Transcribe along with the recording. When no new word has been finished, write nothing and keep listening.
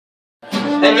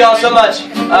Thank you all so much.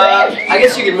 I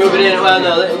guess you can move it in. Well,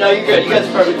 no, you're good. You guys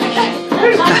are perfect.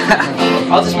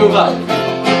 I'll just move up.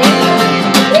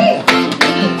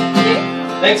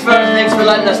 Thanks for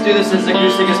letting us do this as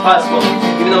acoustic as possible,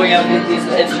 even though we have these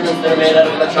instruments that are made out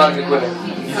of electronic equipment.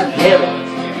 God damn it.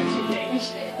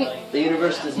 The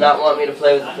universe does not want me to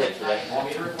play with the pit today.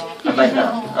 I might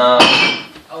not.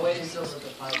 Oh, wait, it's still with the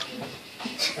pipe.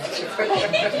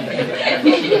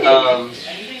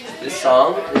 This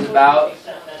song is about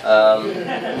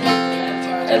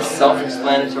as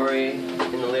self-explanatory in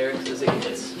the lyrics as it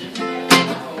gets.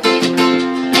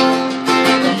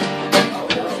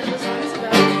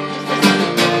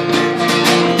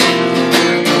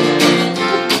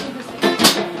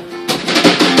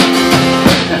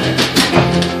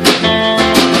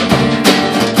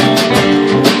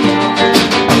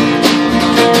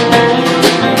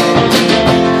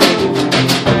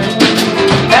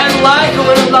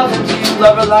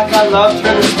 Lover like I loved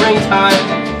her in the springtime.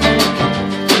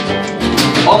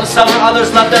 All the summer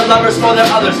others left their lovers for their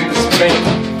others in the spring.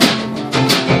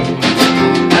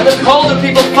 And the colder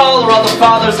people follow all the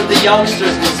fathers of the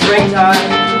youngsters in the springtime.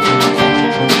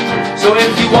 So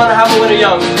if you want to have a winter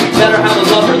youngster, you better have a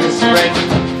lover in the spring.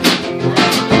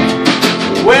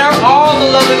 Where all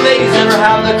the lovely ladies ever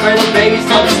have their cradle babies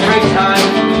till the springtime.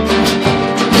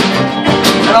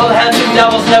 And all the handsome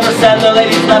devils never send their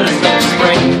ladies letters till the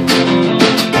spring.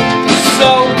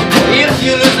 So, if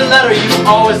you lose a letter, you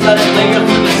always let it linger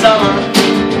through the summer.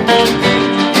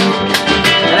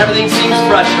 And everything seems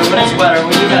fresher when it's wetter,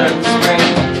 when you get it in the spring.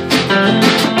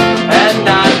 And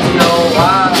I know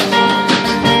why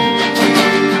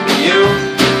you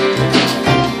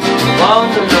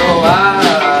want to know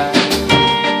why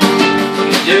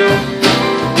you do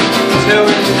too,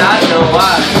 and I know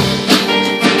why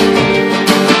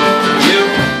you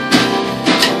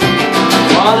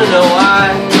want to know why.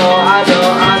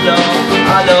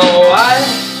 I know why.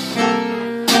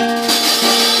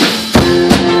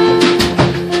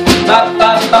 Ba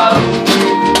ba ba,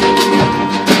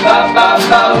 ba ba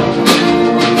ba,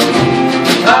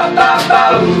 ba ba ba,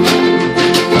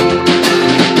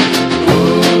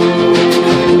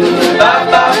 ba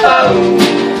ba ba,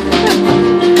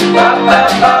 ba ba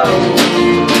ba,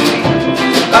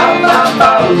 ba ba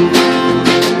ba.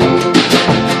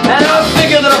 And I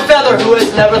figure that a feather who has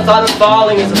never thought of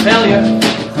falling is a failure.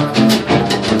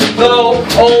 Though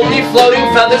only floating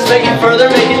feathers make it further,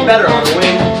 make it better on the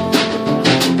wing.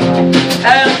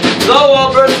 And though all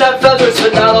birds have feathers,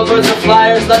 but not all birds are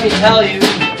flyers, let me tell you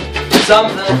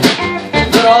something.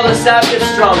 That all the sap gets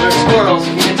stronger, squirrels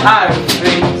can get tired of the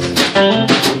trees.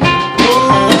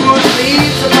 Ooh, the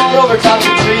leaves are falling over top of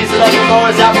the trees, and other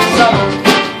mowers out in summer.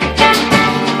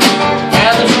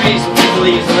 And the trees will keep the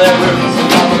leaves in their roots and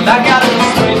pop them back out in the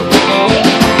spring.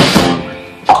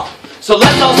 So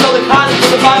let's all sew the cotton from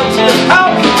the bottom to the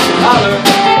top of the collar.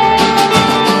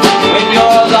 When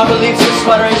your lover leaves her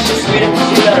sweater, ain't she sweet and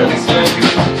she better than spring.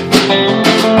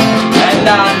 And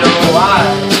I know why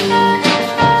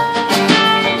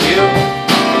you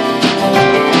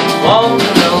want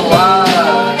to know why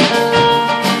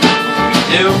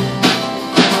you do,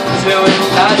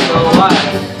 and I know why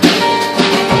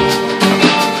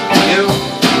you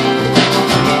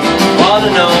want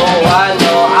to know.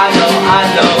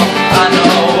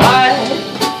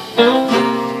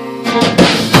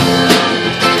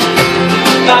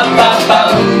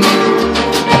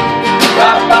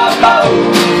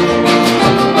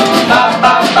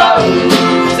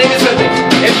 Sing this with me.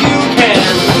 If you can.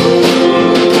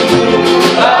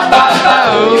 Ba ba ba.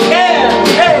 You can.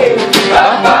 Hey. Ba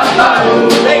ba ba.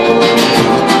 Sing.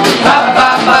 Ba ba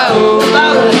ba.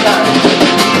 Louder this time.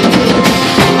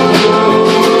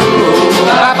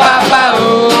 Ba ba ba.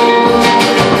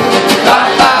 Ba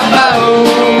ba ba. Ba ba ba.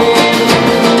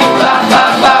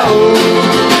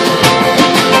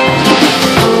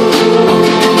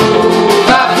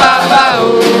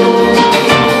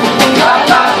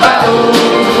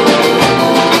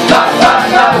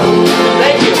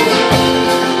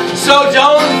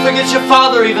 Forget your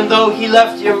father, even though he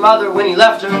left your mother when he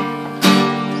left her.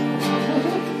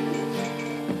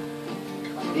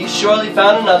 He surely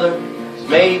found another.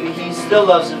 Maybe he still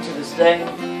loves her to this day.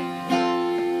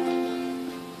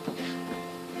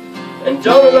 And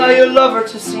don't allow your lover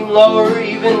to seem lower,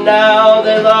 even now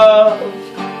they love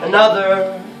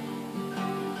another.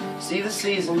 See, the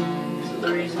seasons are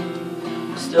the reason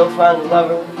you still find a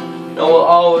lover. No, we'll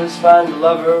always find a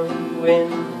lover when